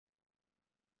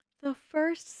The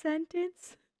first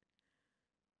sentence?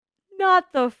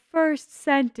 Not the first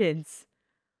sentence.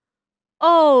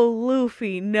 Oh,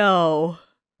 Luffy, no.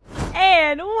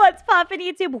 And what's poppin'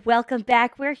 YouTube? Welcome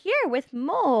back. We're here with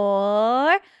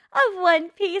more of One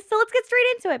Piece. So let's get straight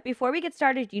into it. Before we get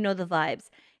started, you know the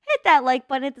vibes. Hit that like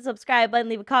button, hit the subscribe button,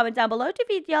 leave a comment down below to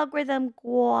feed the algorithm.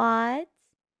 What?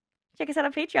 Check us out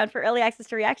on Patreon for early access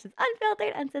to reactions,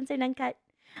 unfiltered, uncensored, uncut.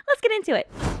 Let's get into it.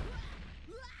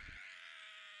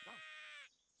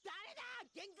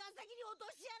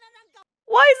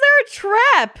 Why is there a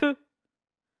trap?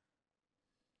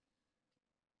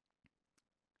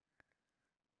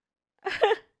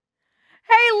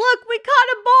 Hey, look, we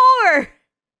caught a boar!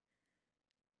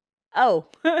 Oh.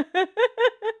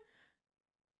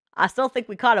 I still think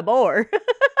we caught a boar.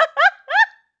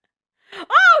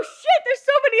 Oh, shit, there's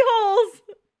so many holes!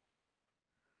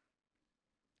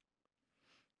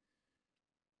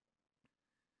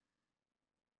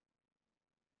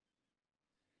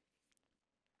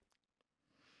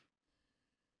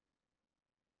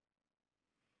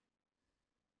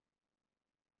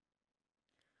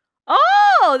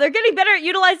 Oh, they're getting better at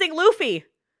utilizing Luffy.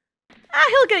 Ah,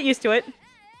 he'll get used to it.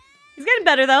 He's getting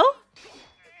better, though.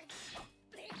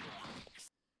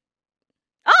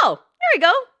 Oh, there we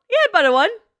go. He had better one.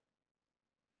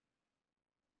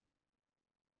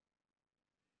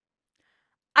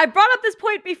 I brought up this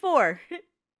point before.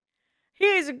 He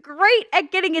is great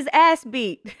at getting his ass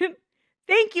beat.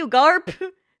 Thank you, Garp.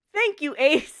 Thank you,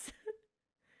 Ace.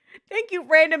 Thank you,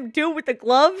 random dude with the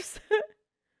gloves.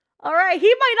 Alright,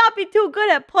 he might not be too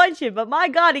good at punching, but my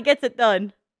god, he gets it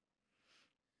done.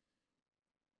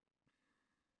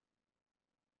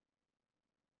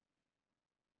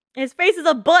 His face is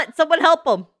a butt. Someone help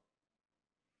him.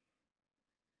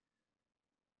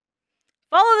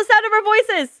 Follow the sound of our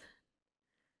voices.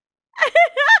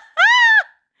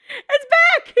 It's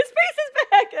back! His face is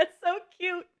back! That's so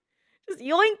cute. Just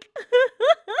yoink.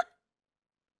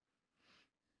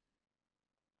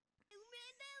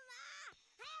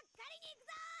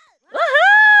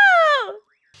 Woohoo!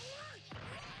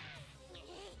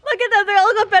 Look at them. They're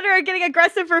all got better at getting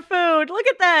aggressive for food. Look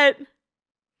at that.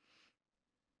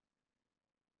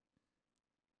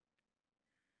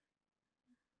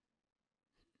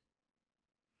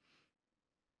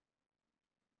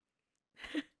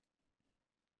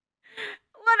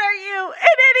 What are you?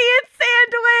 An idiot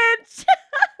sandwich!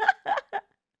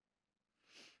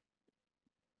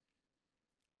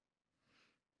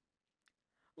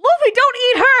 Luffy, don't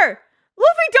eat her!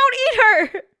 Luffy, don't eat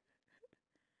her!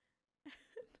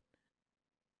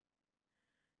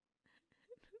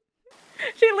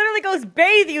 She literally goes,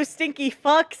 bathe, you stinky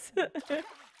fucks!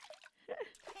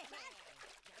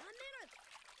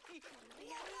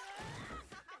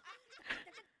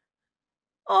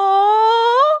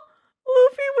 Oh,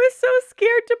 Luffy was so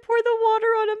scared to pour the water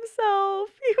on himself.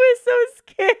 He was so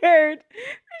scared.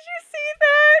 Did you see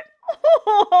that?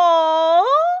 Oh,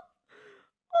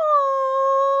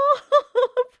 oh,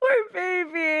 poor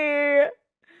baby.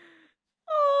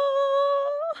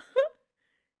 Oh.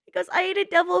 He goes, I ate a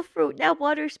devil fruit. Now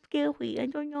water's scary. I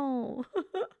don't know.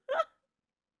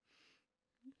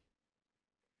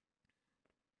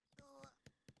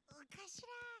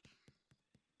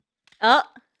 Oh.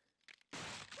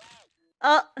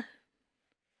 Oh.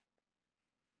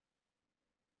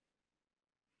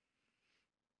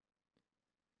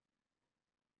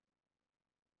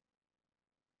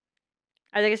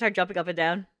 Are they gonna start jumping up and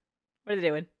down? What are they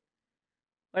doing?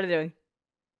 What are they doing?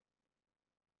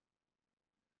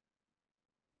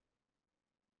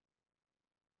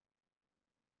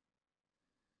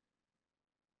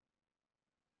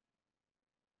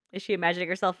 Is she imagining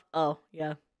herself? Oh,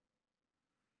 yeah.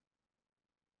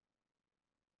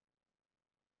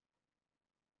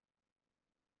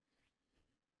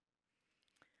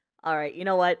 Alright, you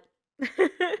know what?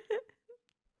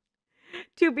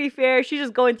 To be fair, she's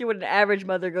just going through what an average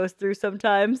mother goes through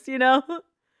sometimes, you know?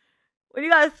 When you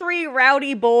got 3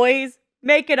 rowdy boys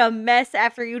making a mess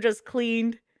after you just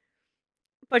cleaned,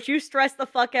 but you stress the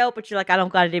fuck out, but you're like, I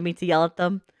don't got it in me to yell at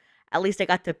them. At least I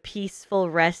got the peaceful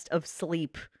rest of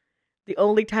sleep. The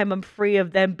only time I'm free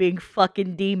of them being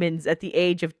fucking demons at the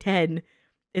age of 10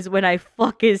 is when I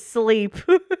fucking sleep.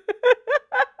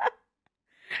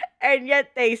 And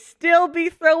yet they still be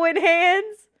throwing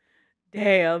hands?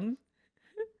 Damn.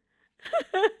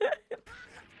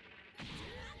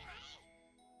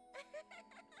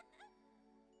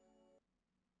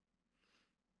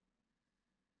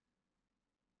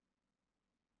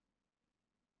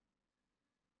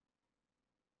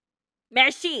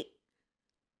 Merci.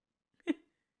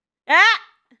 Ah!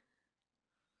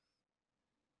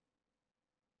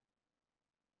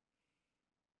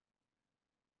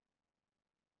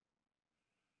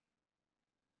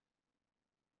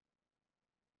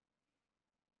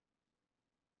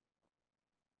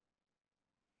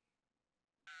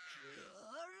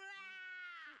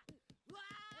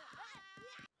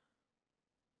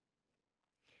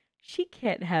 She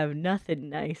can't have nothing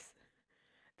nice.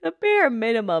 The bare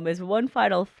minimum is one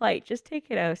final fight. Just take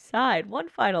it outside. One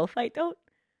final fight. Don't.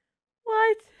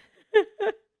 What?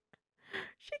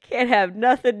 She can't have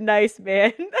nothing nice,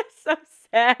 man. That's so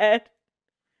sad.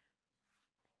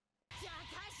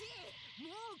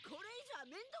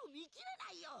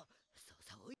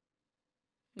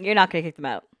 You're not gonna kick them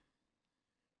out.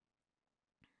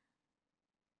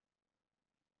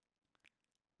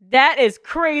 That is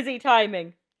crazy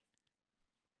timing.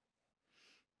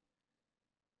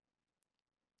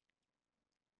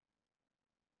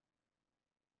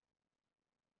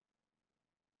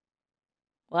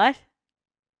 What?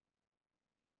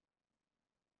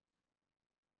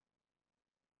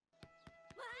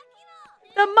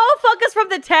 The motherfuckers from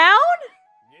the town?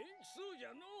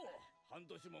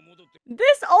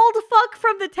 This old fuck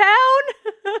from the town?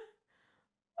 What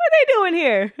are they doing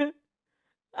here?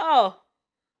 Oh.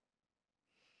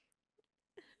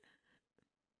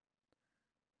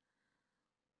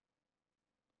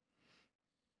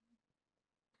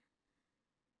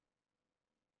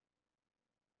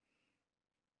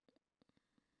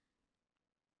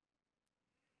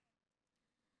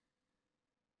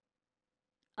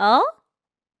 Oh?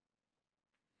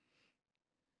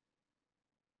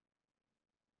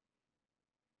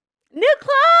 New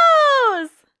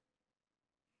clothes!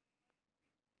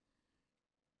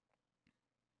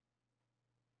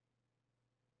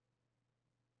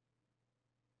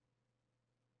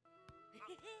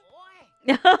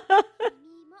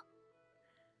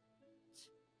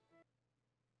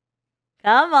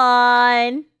 Come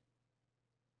on.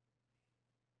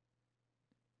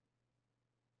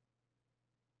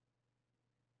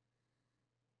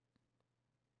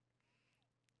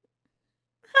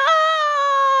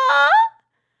 Ah!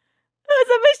 Who's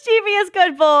a mischievous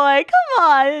good boy? Come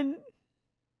on.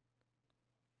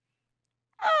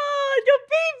 Oh, the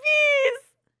babies.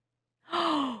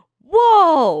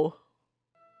 Whoa.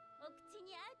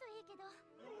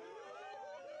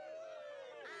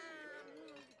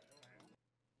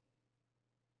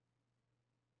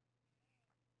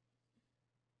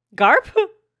 Garp? Is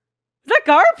that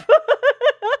Garp?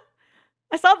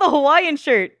 I saw the Hawaiian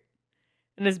shirt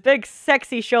and his big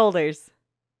sexy shoulders.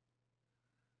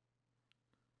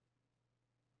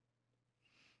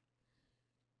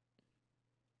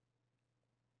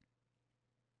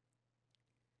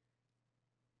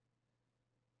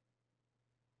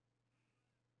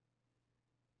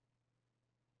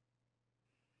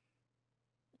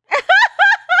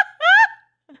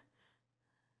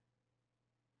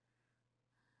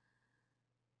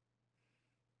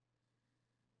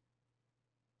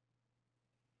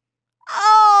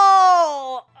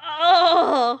 Oh!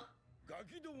 Oh!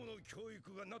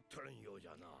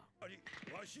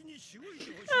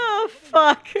 Oh,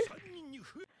 fuck.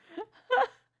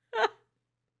 I'm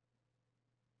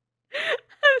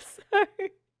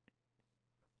sorry.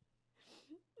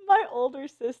 My older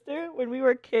sister, when we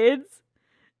were kids,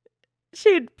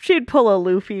 she'd pull a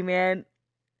Luffy, man.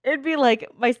 It'd be like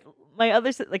my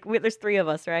other there's three of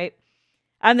us, right?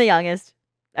 I'm the youngest.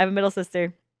 I have a middle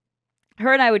sister.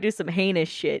 Her and I would do some heinous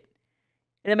shit.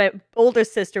 And then my older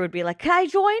sister would be like, "Can I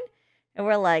join?" And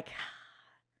we're like,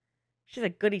 she's a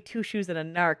goody two shoes and a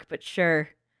narc, but sure.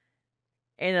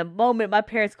 In a moment, my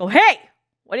parents go, "Hey,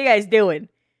 what are you guys doing?"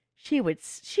 She would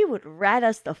rat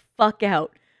us the fuck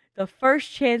out the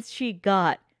first chance she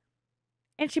got.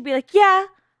 And she'd be like, "Yeah,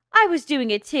 I was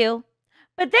doing it too.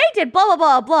 But they did blah, blah,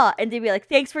 blah, blah." And they'd be like,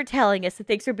 "Thanks for telling us and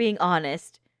thanks for being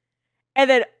honest." And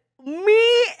then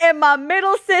me and my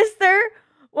middle sister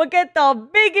would get the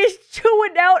biggest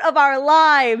chewing out of our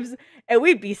lives. And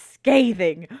we'd be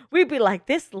scathing. We'd be like,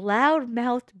 this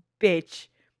loudmouthed bitch.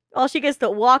 All she gets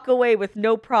to walk away with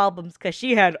no problems because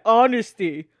she had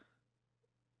honesty.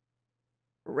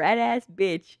 Rat ass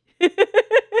bitch.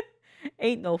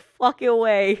 Ain't no fucking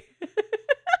way.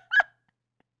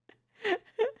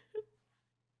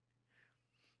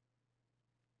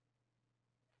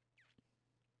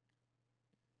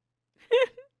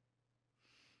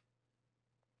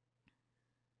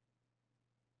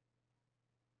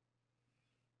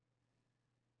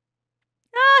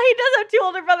 He does have two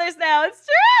older brothers now. It's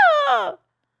true.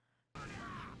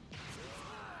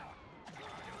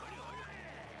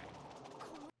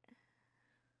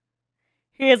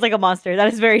 He is like a monster.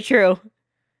 That is very true.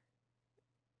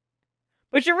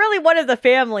 But you're really one of the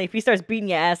family if he starts beating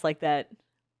your ass like that.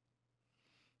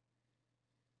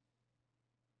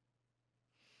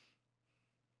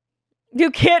 You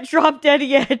can't drop dead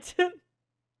yet.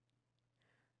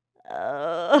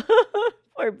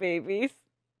 Poor babies.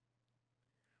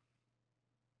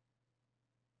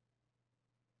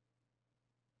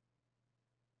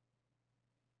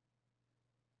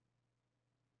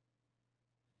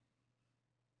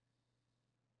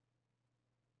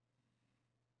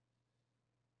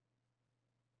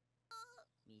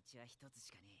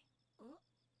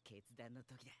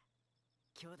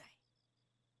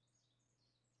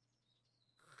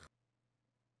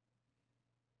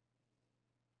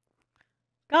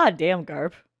 God damn,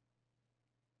 Garp.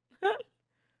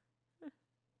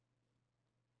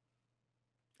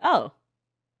 Oh.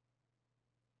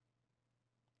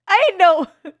 I ain't no...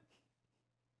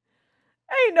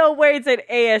 ain't no way it's an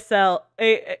ASL.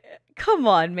 Come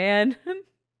on, man.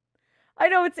 I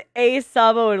know it's A,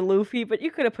 Sabo, and Luffy, but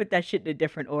you could have put that shit in a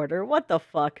different order. What the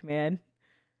fuck, man?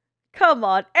 Come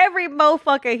on. Every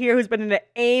motherfucker here who's been in an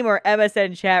AIM or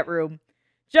MSN chat room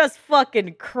just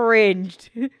fucking cringed.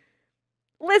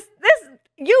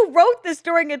 You wrote this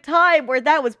during a time where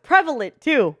that was prevalent,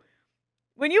 too.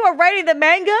 When you were writing the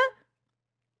manga?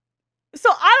 So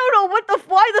I don't know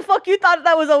why the fuck you thought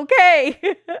that was okay.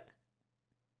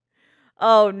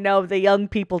 Oh no, the young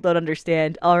people don't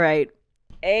understand. Alright.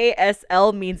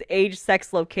 ASL means age,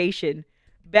 sex, location.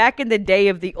 Back in the day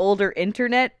of the older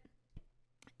internet,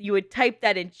 you would type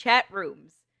that in chat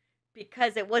rooms.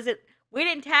 Because we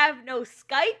didn't have no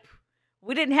Skype.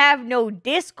 We didn't have no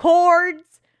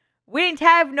Discords. We didn't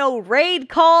have no raid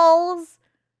calls.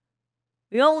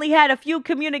 We only had a few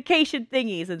communication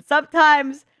thingies. And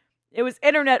sometimes it was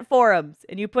internet forums.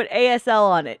 And you put ASL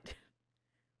on it.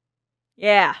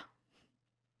 Yeah.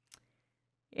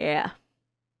 Yeah.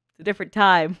 It's a different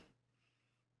time.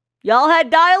 Y'all had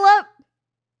dial-up?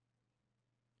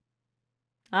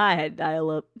 I had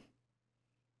dial-up.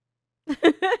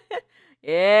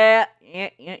 Yeah.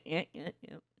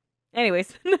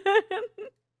 Anyways.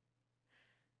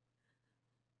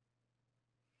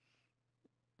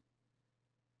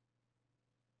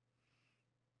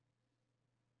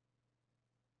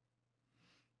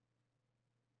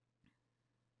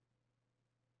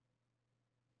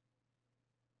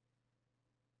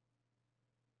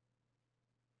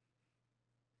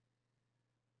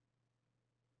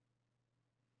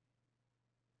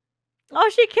 Oh,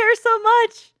 she cares so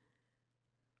much.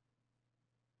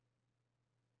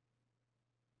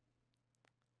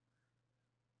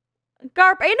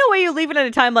 Garp, ain't no way you leave it at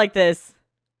a time like this.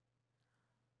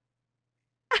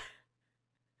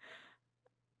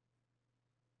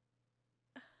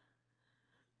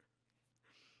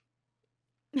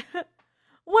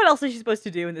 What else is she supposed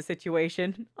to do in this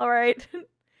situation? Alright.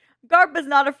 Garp is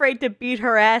not afraid to beat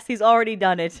her ass. He's already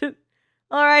done it.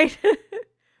 Alright.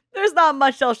 There's not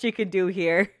much else she can do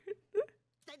here.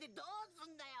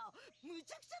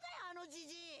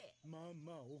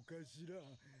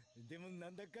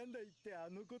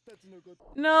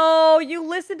 No, you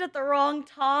listened at the wrong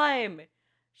time.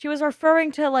 She was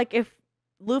referring to, like, if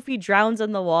Luffy drowns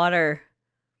in the water.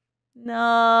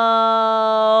 No.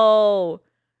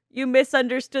 You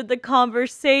misunderstood the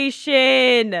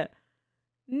conversation.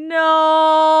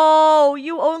 No.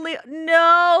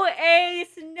 No,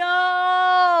 Ace,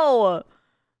 no.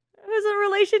 It was in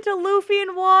relation to Luffy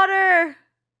and water.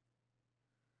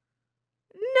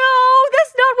 No,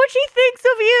 that's not what she thinks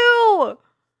of you.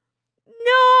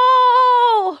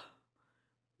 No.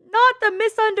 Not the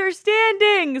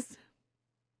misunderstandings.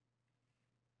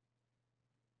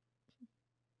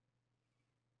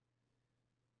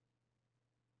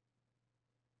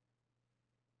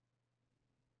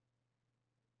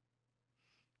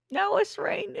 Now it's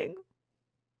raining.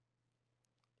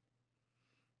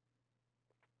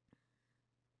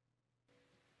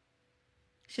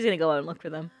 She's gonna go out and look for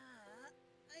them.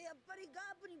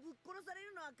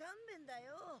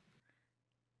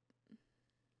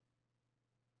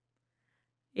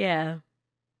 Yeah.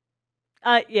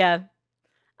 Yeah.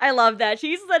 I love that.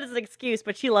 She uses that as an excuse,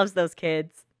 but she loves those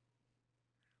kids.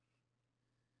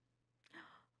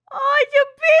 Oh, you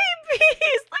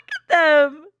babies! Look at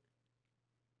them!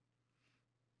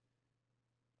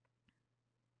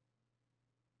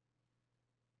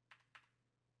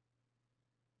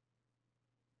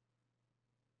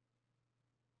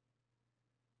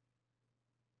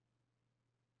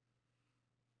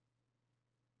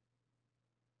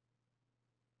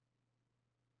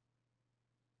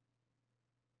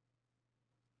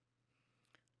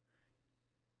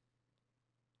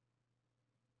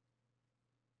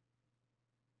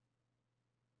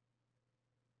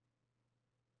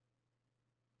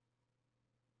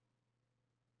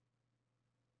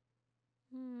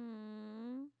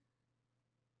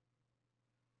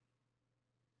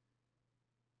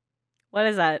 What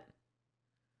is that?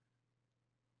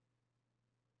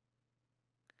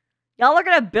 Y'all are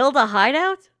gonna build a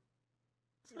hideout?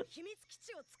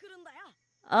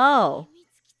 Oh.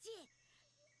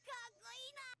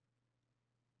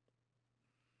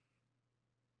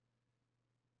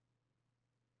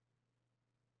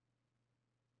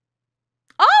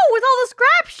 Oh, with all the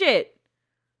scrap shit.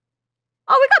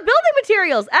 Oh, we got building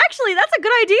materials. Actually, that's a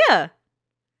good idea.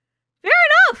 Fair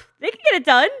enough. They can get it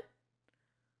done.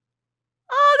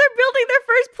 Oh, they're building their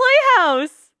first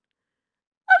playhouse.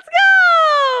 Let's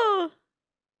go.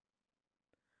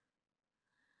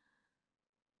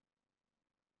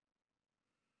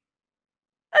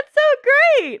 That's so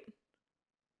great.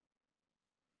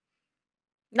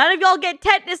 None of y'all get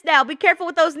tetanus now. Be careful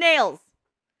with those nails.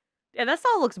 Yeah, that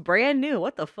all looks brand new.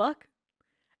 What the fuck?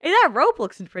 Hey, that rope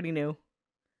looks pretty new.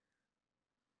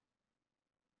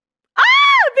 Ah,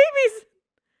 babies.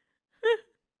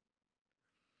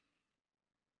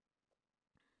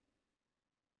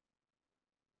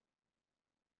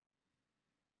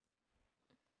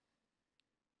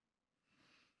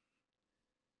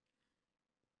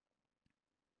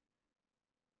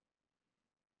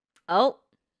 Oh.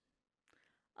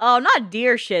 Oh, not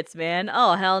deer shits, man.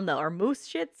 Oh, hell no. Or moose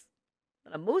shits?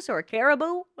 A moose or a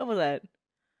caribou? What was that?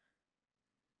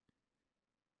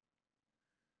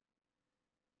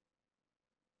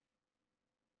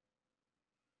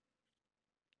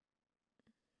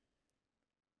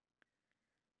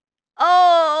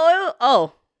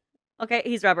 Oh. Okay,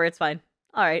 he's rubber. It's fine.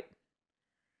 All right.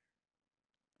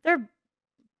 They're...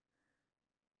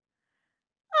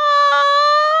 Oh,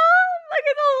 look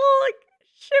at the little, like,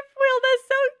 ship wheel. That's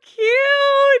so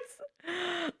cute.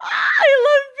 I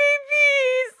love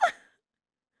babies.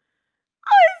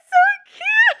 Oh, it's so cute.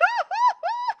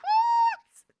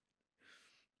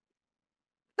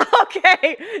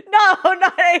 Okay. No,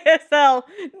 not ASL.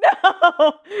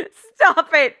 No. Stop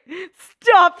it.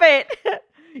 Stop it.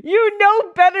 You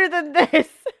know better than this.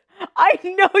 I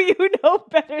know you know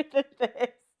better than this.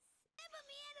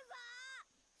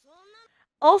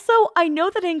 Also, I know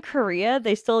that in Korea,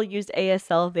 they still use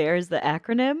ASL there as the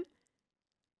acronym.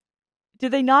 Do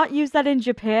they not use that in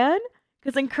Japan?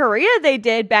 Because in Korea, they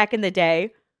did back in the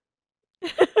day.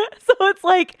 So it's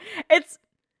like,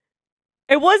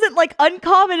 it wasn't like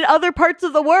uncommon in other parts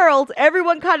of the world.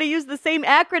 Everyone kind of used the same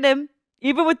acronym,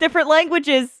 even with different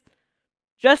languages.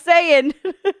 Just saying.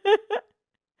 So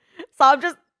I'm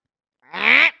just...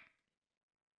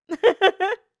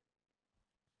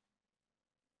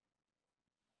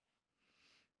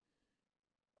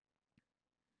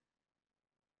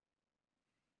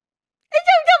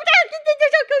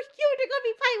 They're gonna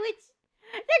be pirates.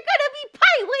 They're gonna be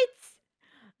pirates.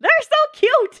 They're so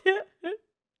cute.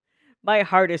 My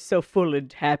heart is so full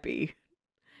and happy.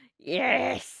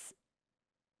 Yes.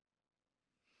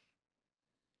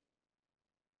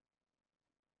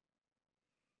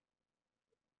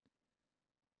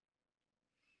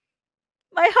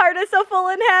 My heart is so full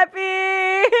and happy.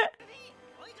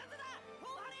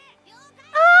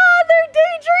 Oh, they're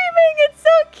daydreaming. It's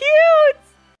so cute.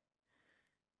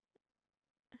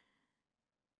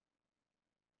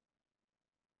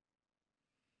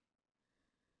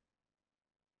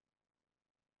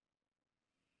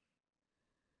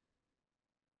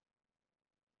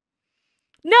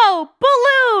 No,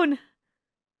 balloon.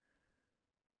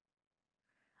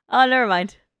 Oh, never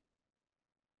mind.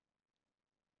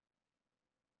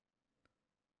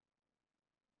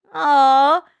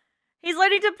 Oh, he's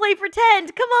learning to play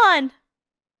pretend. Come on.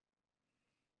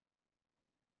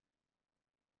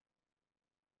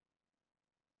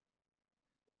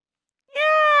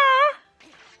 Yeah.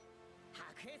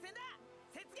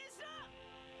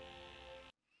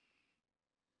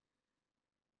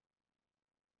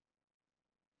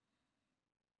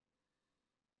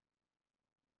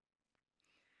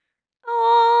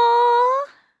 Oh.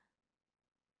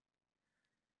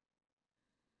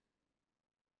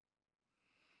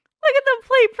 Look at them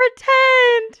play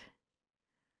pretend.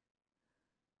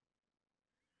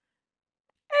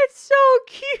 It's so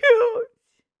cute.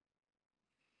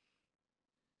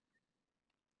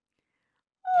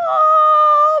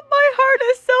 Oh, my heart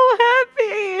is so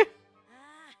happy.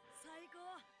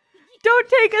 Don't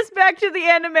take us back to the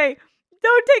anime.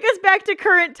 Don't take us back to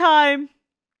current time.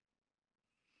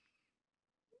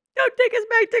 Don't take us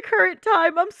back to current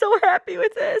time. I'm so happy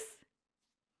with this.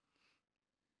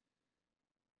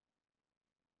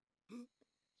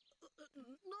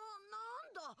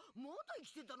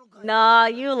 Nah,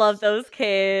 you love those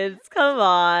kids. Come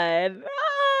on.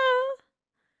 Ah.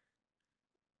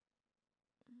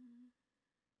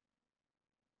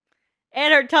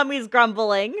 And her tummy's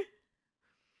grumbling.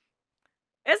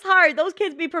 It's hard. Those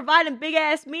kids be providing big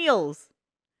ass meals.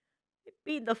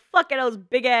 Feed the fuck out of those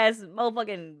big ass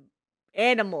motherfucking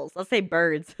animals. Let's say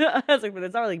birds. I was like, but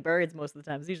it's not really birds most of the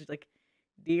time. It's usually like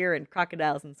deer and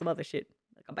crocodiles and some other shit.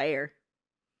 Like a bear.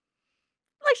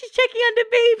 Like she's checking on the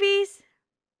babies.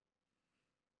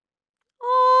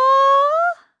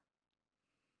 Aww.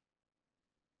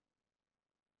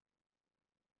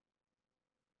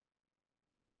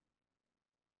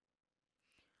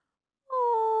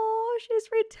 she's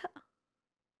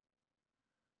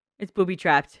It's booby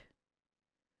trapped.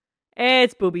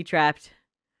 It's booby trapped.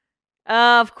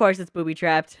 Of course it's booby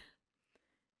trapped.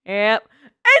 Yep.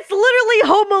 It's literally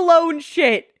Home Alone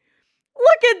shit.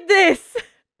 Look at this.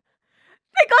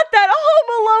 They got that Home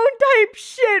Alone type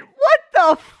shit. What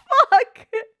the fuck?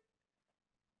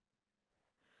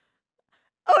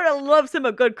 Oda loves him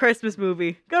a good Christmas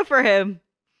movie. Good for him.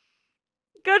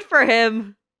 Good for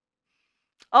him.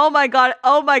 Oh my god.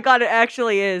 Oh my god, it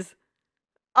actually is.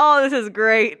 Oh, this is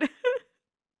great.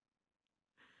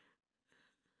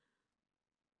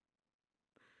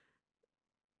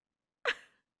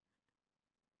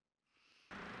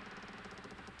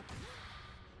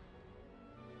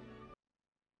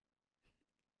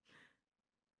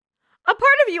 A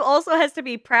part of you also has to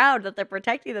be proud that they're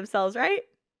protecting themselves, right?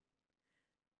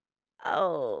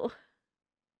 Oh.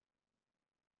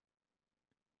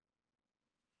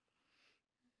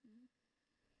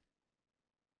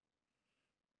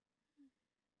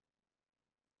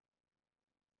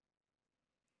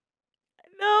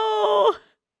 No.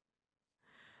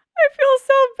 I feel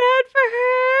so bad for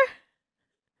her.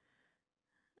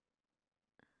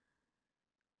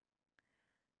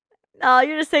 No,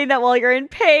 you're just saying that while you're in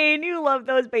pain. You love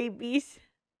those babies.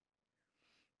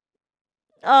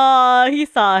 Oh, he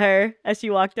saw her as she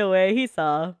walked away. He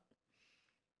saw.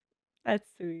 That's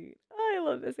sweet. Oh, I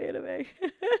love this anime.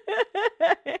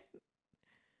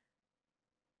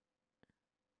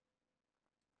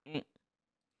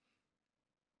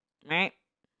 Right.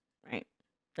 Right.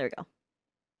 There we go.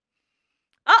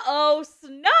 Uh-oh,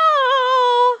 snow!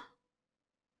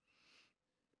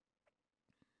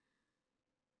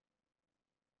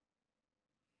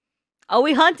 Oh,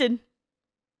 we hunted.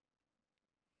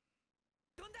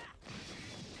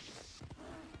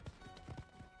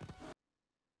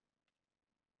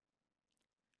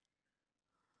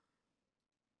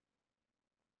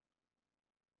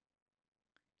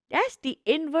 That's the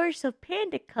inverse of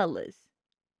panda colors.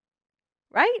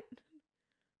 Right?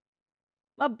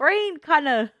 My brain kind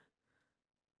of...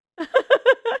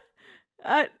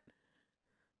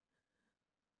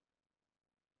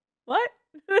 What?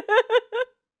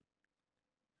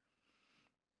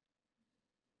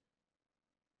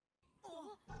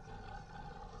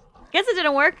 Guess it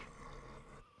didn't work.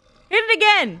 Hit it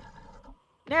again.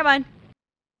 Never mind.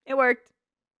 It worked.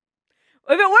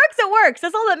 If it works, it works.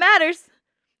 That's all that matters.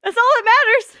 That's all that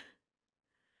matters.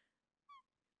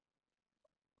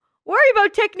 Worry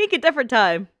about technique a different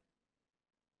time.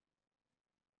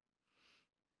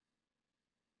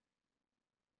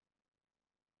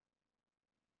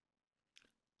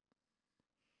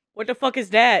 What the fuck is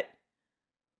that?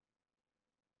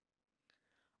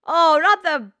 Oh, not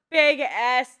the big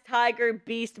ass tiger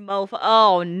beast mofo.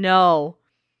 Oh no.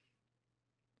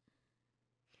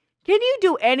 Can you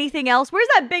do anything else? Where's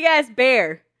that big ass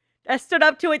bear that stood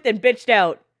up to it then bitched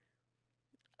out?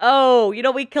 Oh, you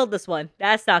know, we killed this one.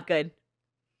 That's not good.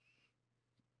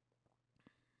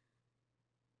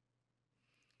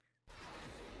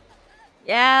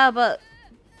 Yeah, but...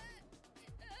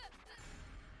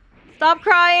 Stop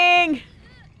crying!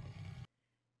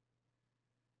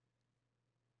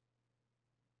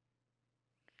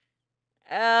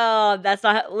 Oh, that's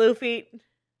not Luffy.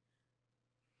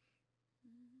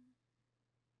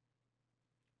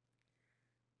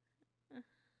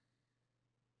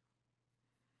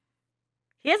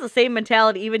 He has the same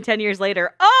mentality even 10 years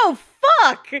later. Oh,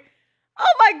 fuck!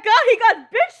 Oh my god, he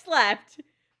got bitch slapped! He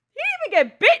didn't even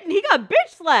get bitten, he got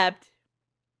bitch slapped!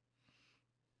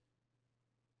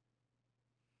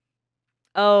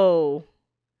 Oh.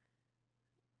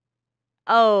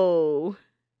 Oh.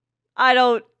 I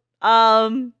don't,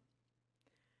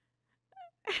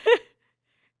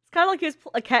 It's kind of like he was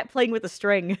a cat playing with a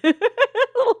string. A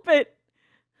little bit.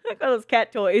 Like one of those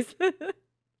cat toys.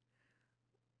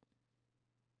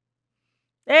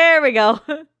 There we go.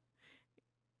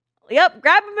 Yep,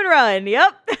 grab him and run.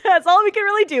 Yep, that's all we can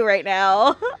really do right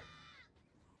now.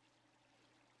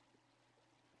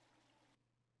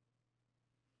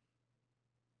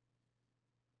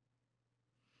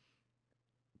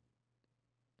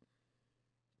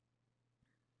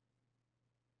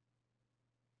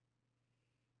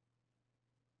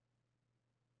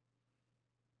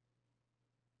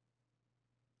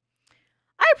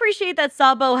 I appreciate that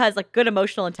Sabo has like good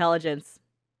emotional intelligence.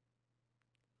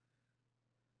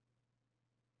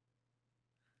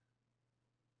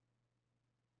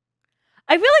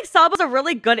 I feel like Sabo's a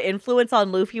really good influence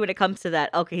on Luffy when it comes to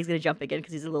that. Okay, he's gonna jump again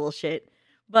because he's a little shit.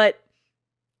 But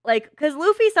like, because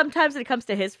Luffy sometimes when it comes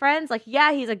to his friends, like,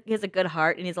 yeah, he has a good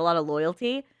heart and he has a lot of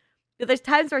loyalty. But there's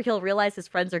times where he'll realize his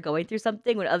friends are going through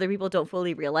something when other people don't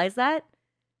fully realize that.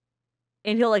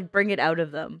 and he'll like bring it out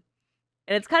of them.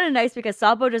 And it's kind of nice because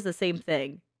Sabo does the same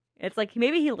thing. It's like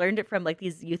maybe he learned it from like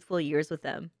these youthful years with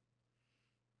them.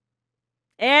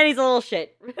 And he's a little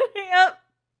shit. Yep.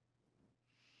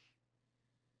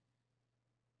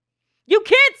 You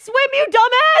can't swim, you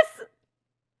dumbass!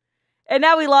 And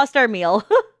now we lost our meal.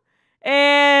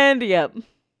 And yep.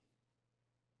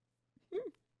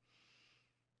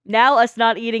 Now us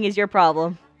not eating is your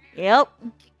problem. Yep.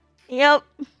 Yep.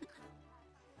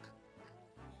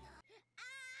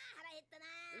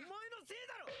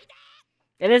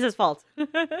 It is his fault.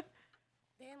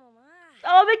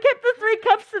 Oh, they kept the 3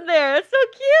 cups in there. That's so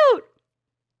cute.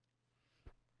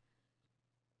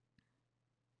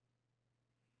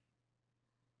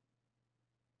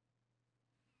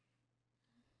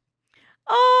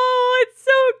 Oh, it's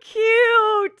so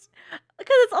cute.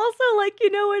 Because it's also like, you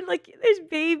know, when like there's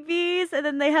babies and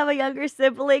then they have a younger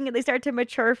sibling and they start to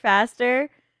mature faster.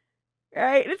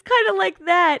 Right? It's kind of like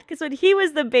that. Because when he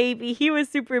was the baby, he was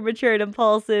super mature and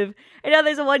impulsive. And now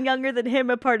there's one younger than him,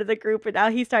 a part of the group, and now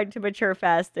he's starting to mature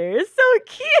faster. It's so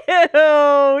cute.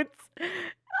 Oh.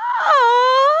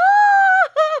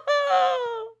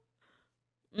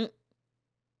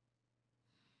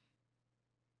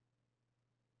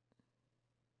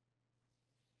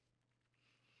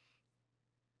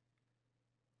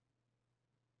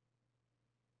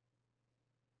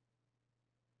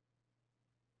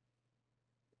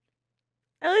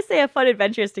 At least they have fun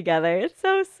adventures together. It's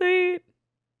so sweet.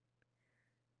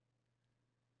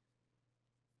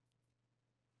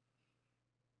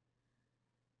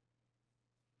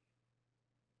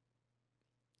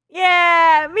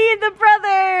 Yeah, me and the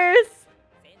brothers.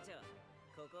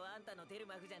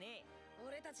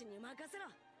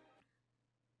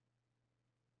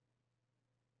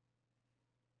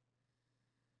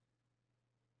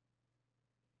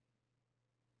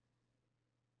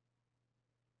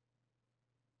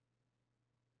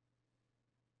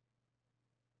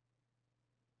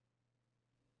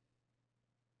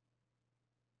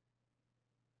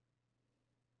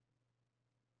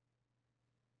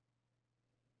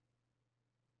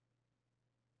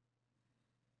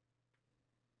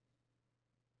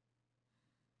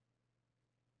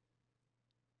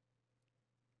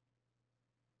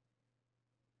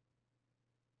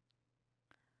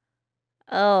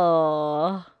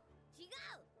 Oh.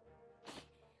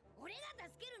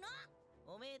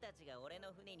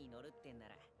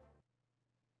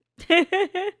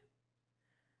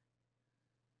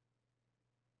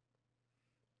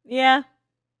 Yeah.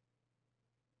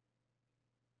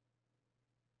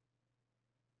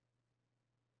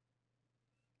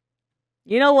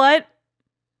 You know what?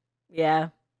 Yeah.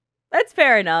 That's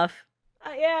fair enough.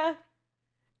 Yeah.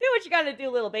 Do what you gotta do,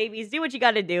 little babies. Do what you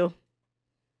gotta do.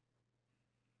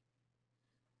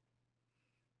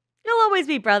 You'll always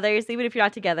be brothers, even if you're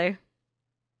not together.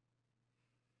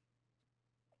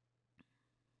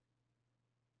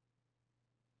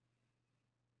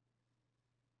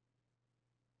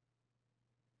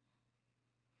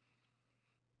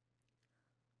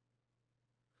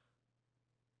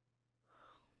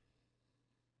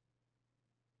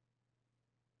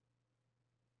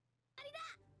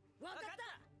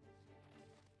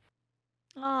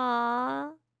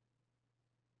 Aww.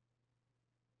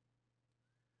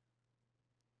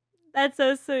 That's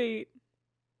so sweet.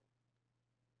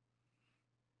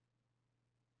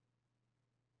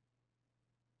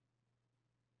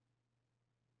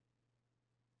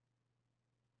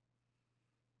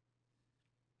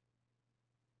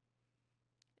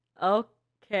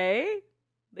 Okay.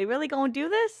 They really gonna do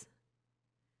this?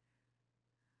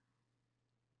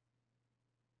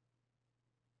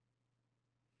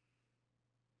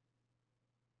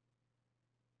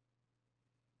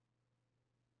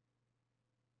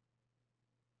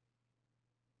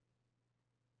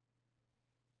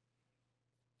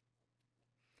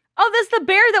 Oh, this is the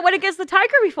bear that went against the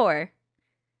tiger before.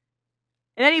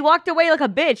 And then he walked away like a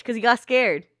bitch because he got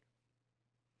scared.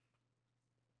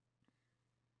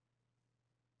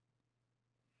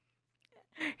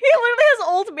 He literally has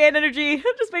old man energy.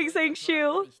 Just makes saying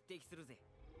shoe.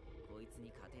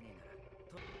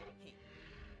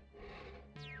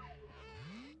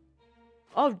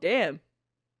 Oh, damn.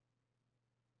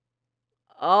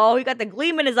 Oh, he got the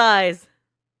gleam in his eyes.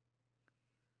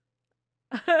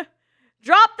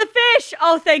 Drop the fish!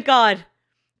 Oh, thank God.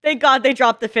 Thank God they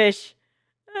dropped the fish.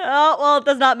 Oh, well, it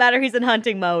does not matter. He's in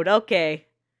hunting mode. Okay.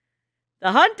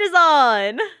 The hunt is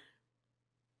on.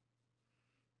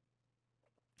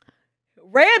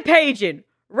 Rampaging.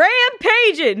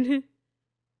 Rampaging.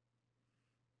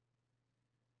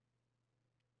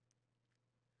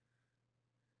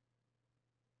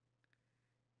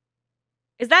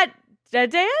 Is that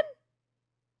Dan?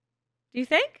 Do you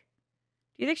think?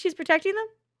 Do you think she's protecting them?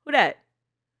 Who that?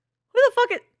 Who the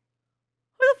fuck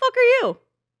are you?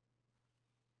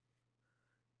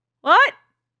 What?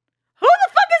 Who the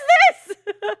fuck is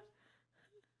this?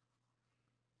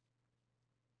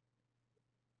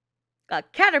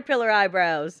 Got caterpillar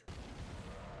eyebrows.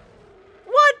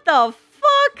 What the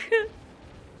fuck?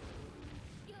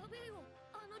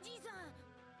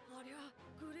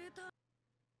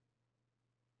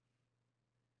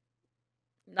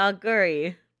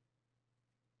 Naguri.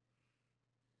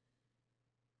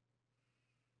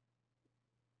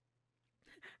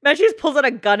 Man, she just pulls out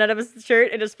a gun out of his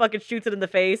shirt and just fucking shoots it in the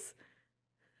face.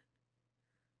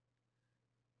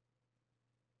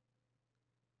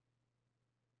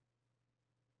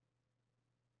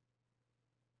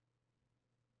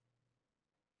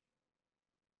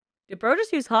 Did bro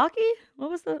just use hockey? What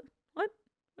was the... What?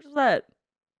 What was that?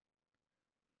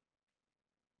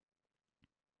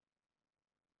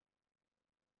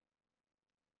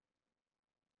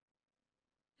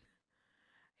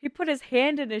 He put his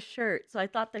hand in his shirt, so I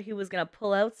thought that he was gonna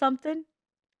pull out something.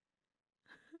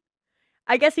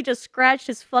 I guess he just scratched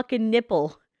his fucking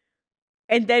nipple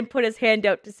and then put his hand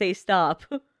out to say stop.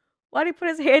 Why'd he put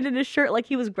his hand in his shirt like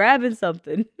he was grabbing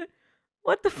something?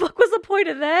 What the fuck was the point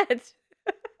of that?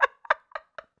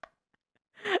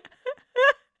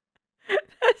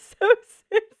 That's so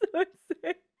sick, so sick.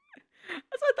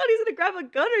 That's why I thought he was gonna grab a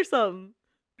gun or something.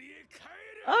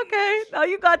 Okay, now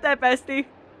you got that, bestie.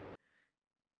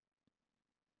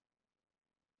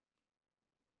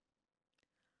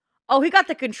 Oh, he got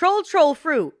the control troll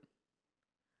fruit.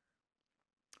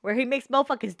 Where he makes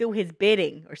motherfuckers do his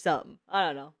bidding or something. I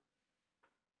don't know.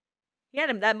 He had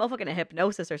him that motherfucker in a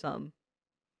hypnosis or something.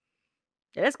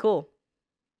 Yeah, that's cool.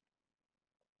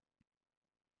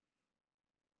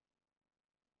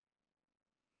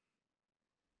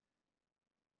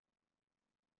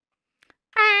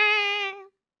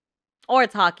 Or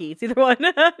it's hockey. It's either one.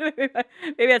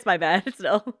 Maybe that's my bad.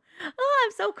 Still. Oh,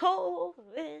 I'm so cold.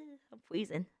 I'm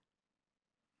freezing.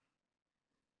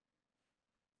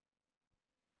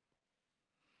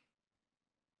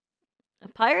 A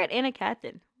pirate and a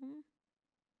captain.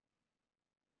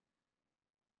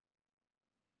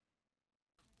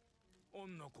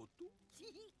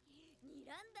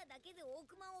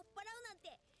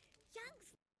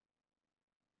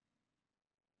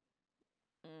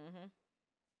 Mm-hmm.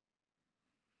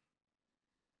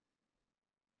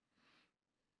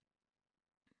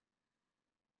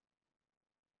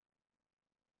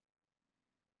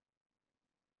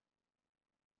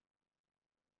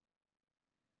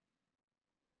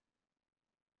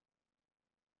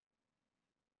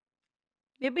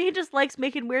 Maybe he just likes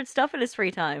making weird stuff in his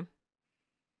free time.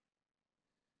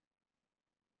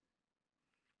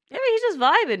 Maybe he's just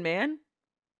vibing, man.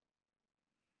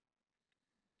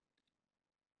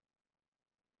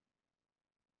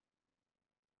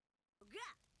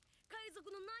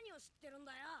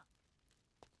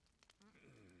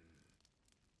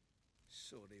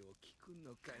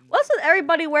 What's with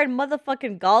everybody wearing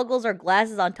motherfucking goggles or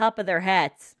glasses on top of their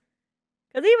hats?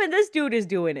 Because even this dude is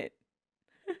doing it.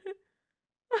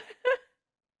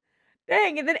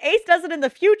 Dang, and then Ace does it in the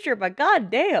future, but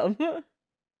goddamn.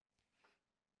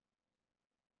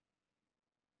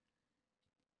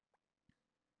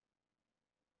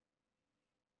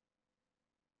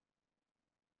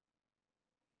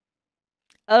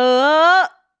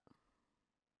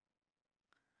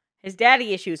 His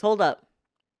daddy issues, hold up.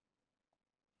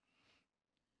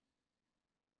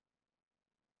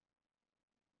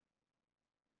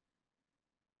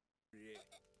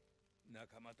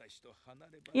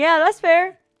 Yeah, that's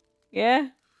fair. Yeah.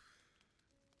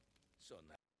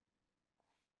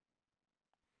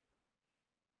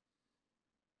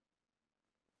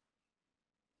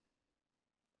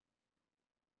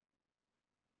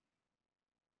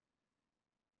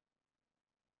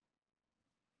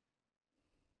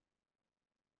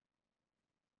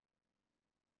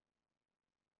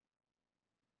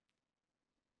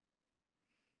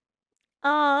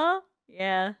 Aw.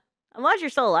 Yeah. I'm glad you're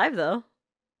still alive, though.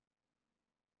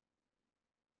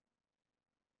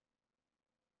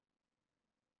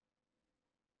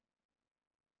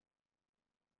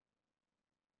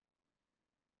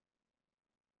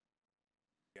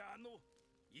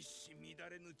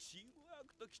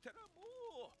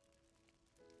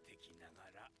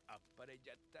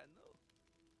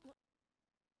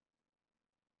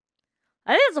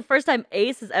 I think it's the first time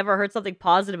Ace has ever heard something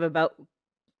positive about,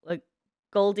 like,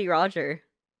 Goldie Roger.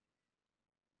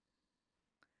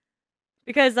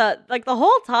 Because, like, the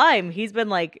whole time, he's been,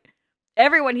 like,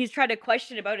 everyone he's tried to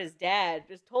question about his dad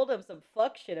just told him some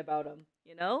fuck shit about him,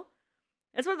 you know?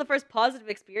 That's one of the first positive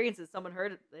experiences someone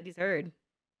heard that he's heard.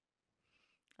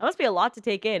 That must be a lot to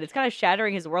take in. It's kind of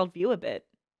shattering his worldview a bit.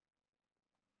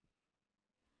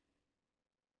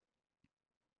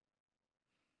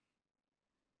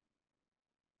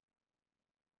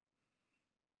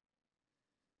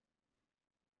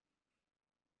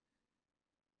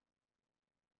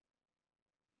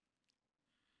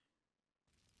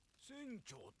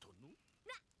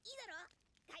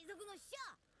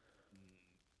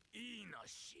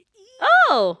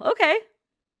 Oh, okay.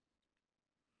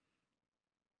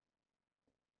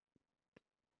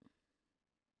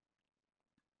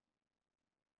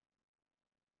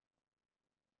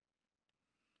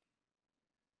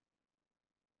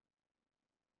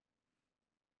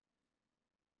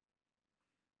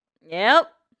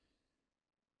 Yep.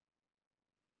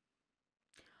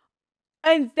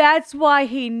 And that's why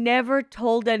he never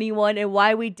told anyone and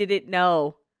why we didn't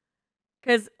know.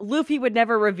 Because Luffy would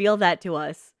never reveal that to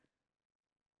us.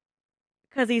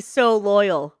 Because he's so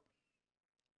loyal.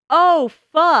 Oh,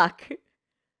 fuck.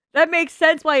 That makes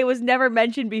sense why it was never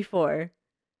mentioned before.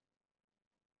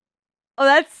 Oh,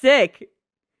 that's sick.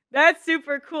 That's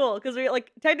super cool. Because we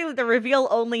like technically the reveal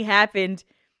only happened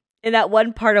in that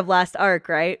one part of last arc,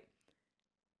 right?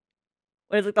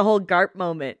 When it's like the whole Garp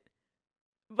moment.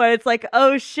 But it's like,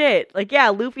 oh shit. Like, yeah,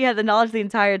 Luffy had the knowledge the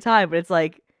entire time, but it's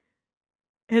like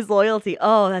his loyalty.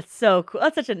 Oh, that's so cool.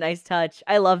 That's such a nice touch.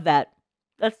 I love that.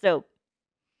 That's dope.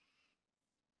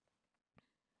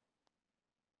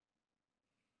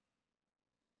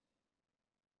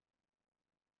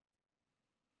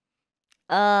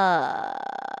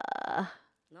 Uh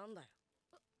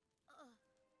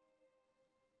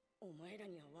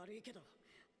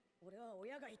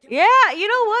Yeah, you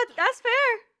know what? That's fair.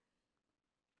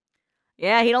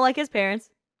 Yeah, he don't like his parents.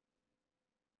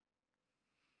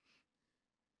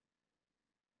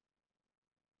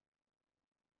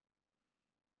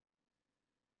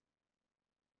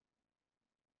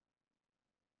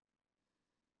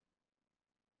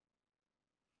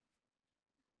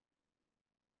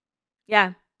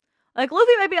 Yeah. Like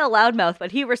Luffy might be a loudmouth,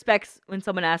 but he respects when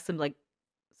someone asks him like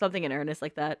something in earnest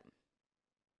like that.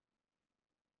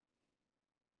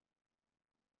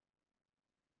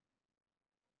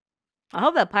 I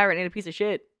hope that pirate ain't a piece of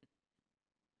shit.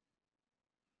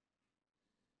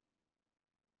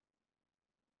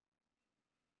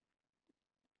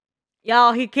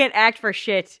 Y'all, he can't act for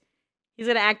shit. He's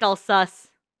gonna act all sus.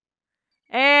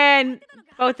 And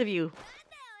both of you.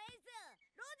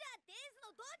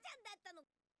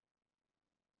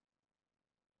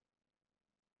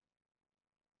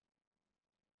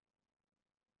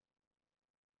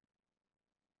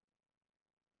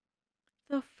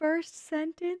 The first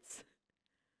sentence?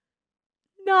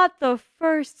 Not the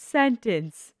first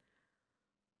sentence.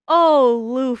 Oh,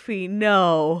 Luffy,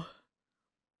 no.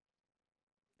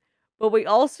 But we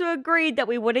also agreed that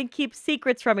we wouldn't keep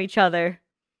secrets from each other.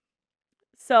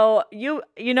 So, you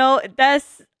know,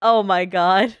 that's, oh my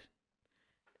god.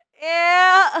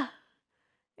 Yeah.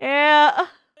 Yeah.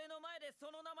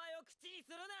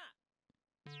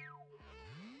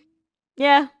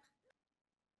 Yeah.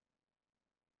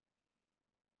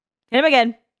 Hit him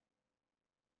again.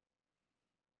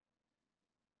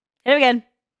 Hit him again.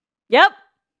 Yep.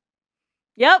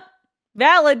 Yep.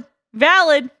 Valid.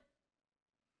 Valid.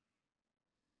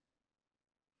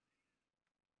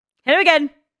 Hit him again.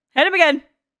 Hit him again.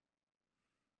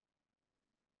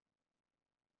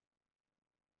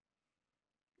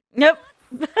 Yep.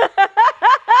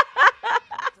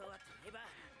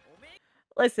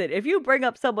 Listen, if you bring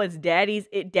up someone's daddy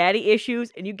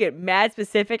issues and you get mad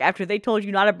specific after they told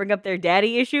you not to bring up their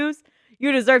daddy issues,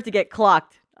 you deserve to get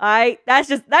clocked. Alright? That's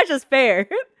just fair.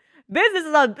 Business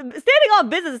is on standing on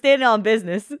business, standing on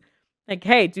business. Like,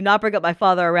 hey, do not bring up my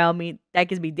father around me. That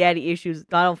gives me daddy issues.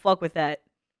 I don't fuck with that.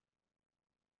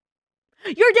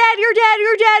 Your dad, your dad,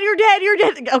 your dad, your dad, your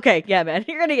dad. Okay, yeah, man.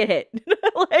 You're gonna get hit.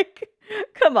 Like,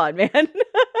 come on, man.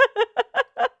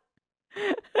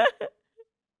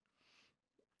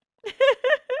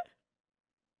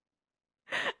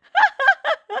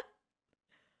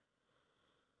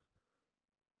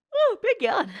 Oh, big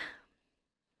yawn.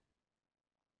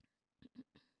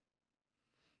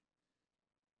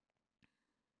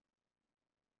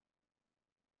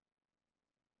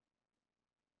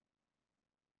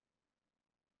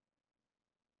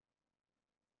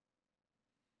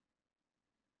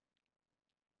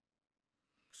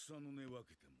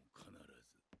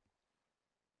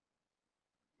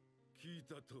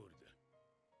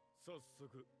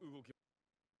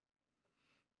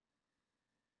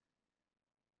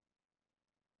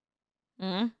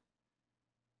 Mm-hmm.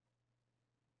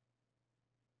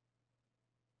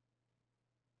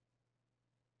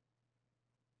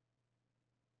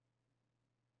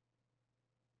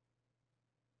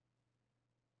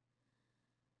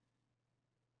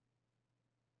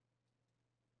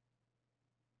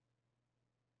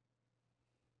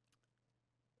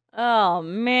 Oh,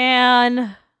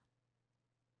 man.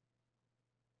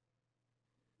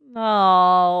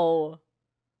 No.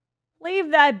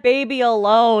 Leave that baby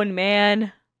alone,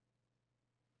 man.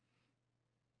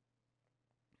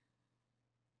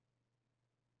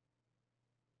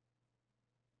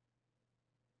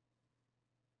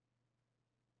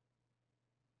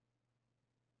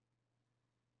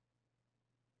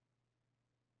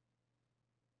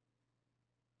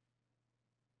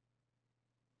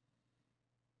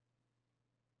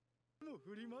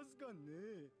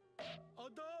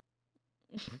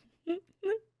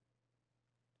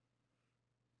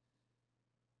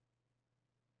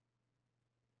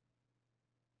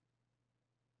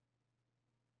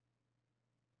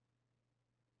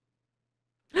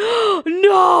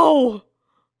 No!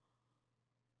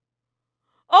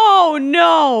 Oh,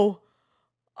 no!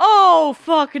 Oh,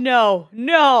 fuck no!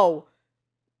 No!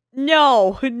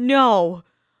 No! No!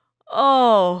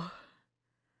 Oh.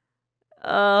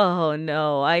 Oh,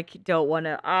 no. Don't want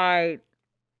to.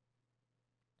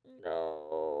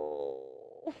 No.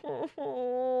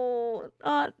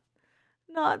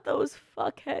 Not those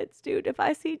fuckheads, dude. If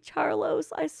I see Charlos,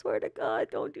 I swear to God,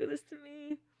 don't do this to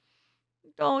me.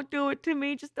 Don't do it to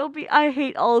me. Just don't be. I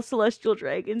hate all celestial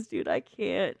dragons, dude. I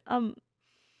can't. Mm-mm.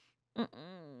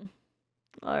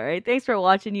 All right. Thanks for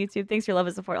watching, YouTube. Thanks for love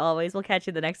and support always. We'll catch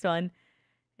you in the next one.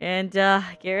 And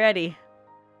get ready.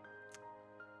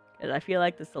 Because I feel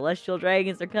like the celestial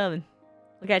dragons are coming.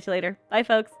 We'll catch you later. Bye,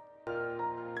 folks.